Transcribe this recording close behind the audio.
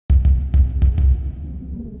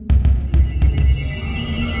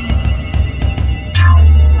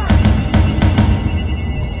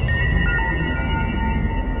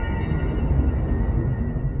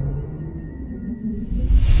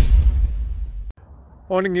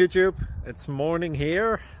Morning YouTube, it's morning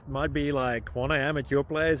here. It might be like 1 a.m. at your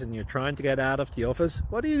place and you're trying to get out of the office.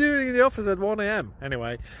 What are you doing in the office at 1 a.m?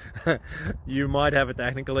 Anyway, you might have a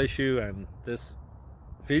technical issue and this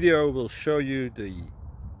video will show you the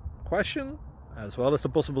question as well as the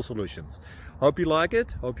possible solutions. Hope you like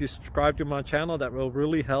it, hope you subscribe to my channel. That will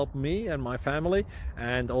really help me and my family,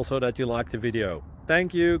 and also that you like the video.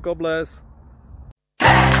 Thank you, God bless.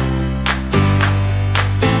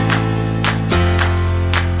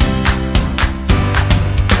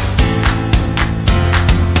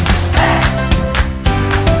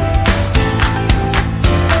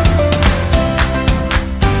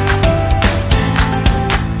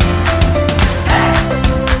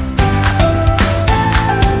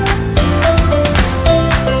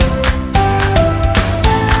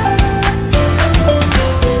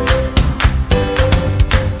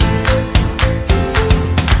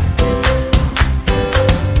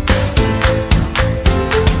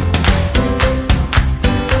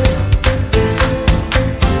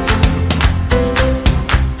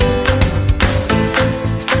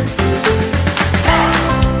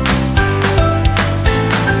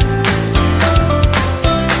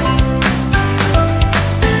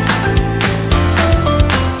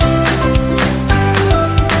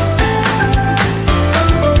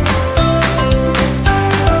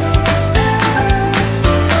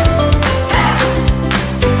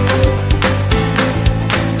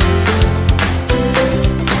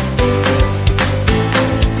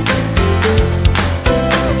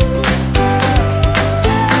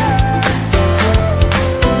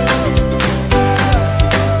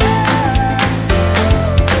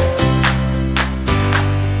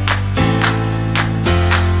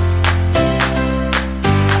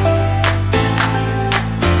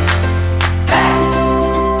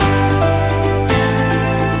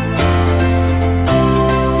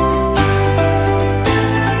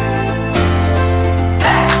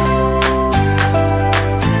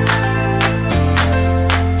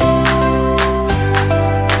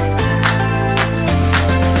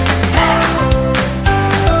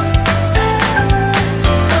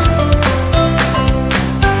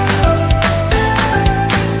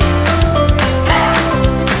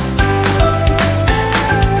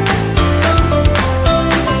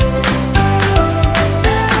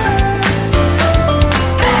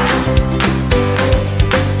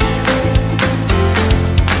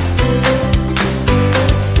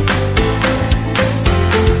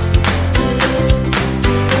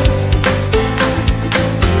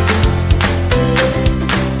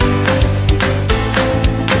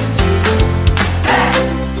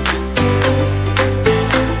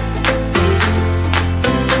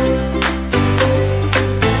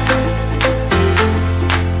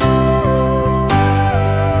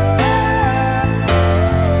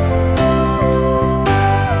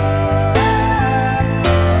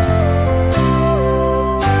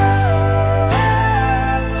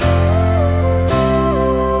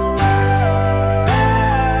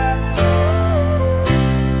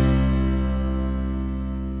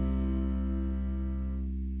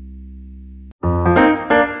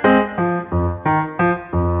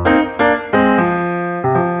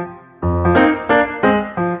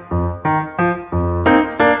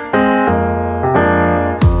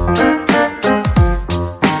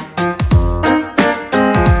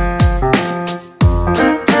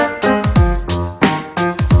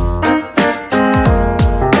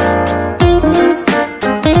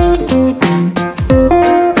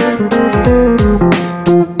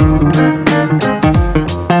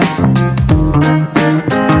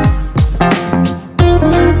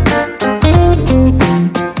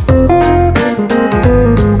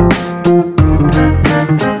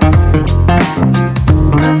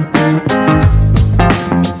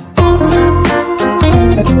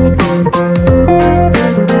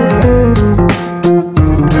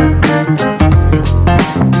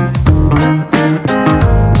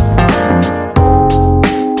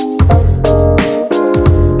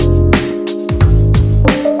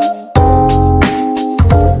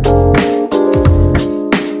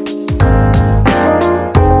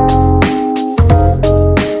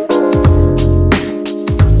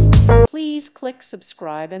 Please click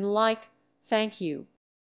subscribe and like. Thank you.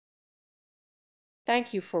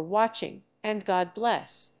 Thank you for watching, and God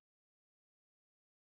bless.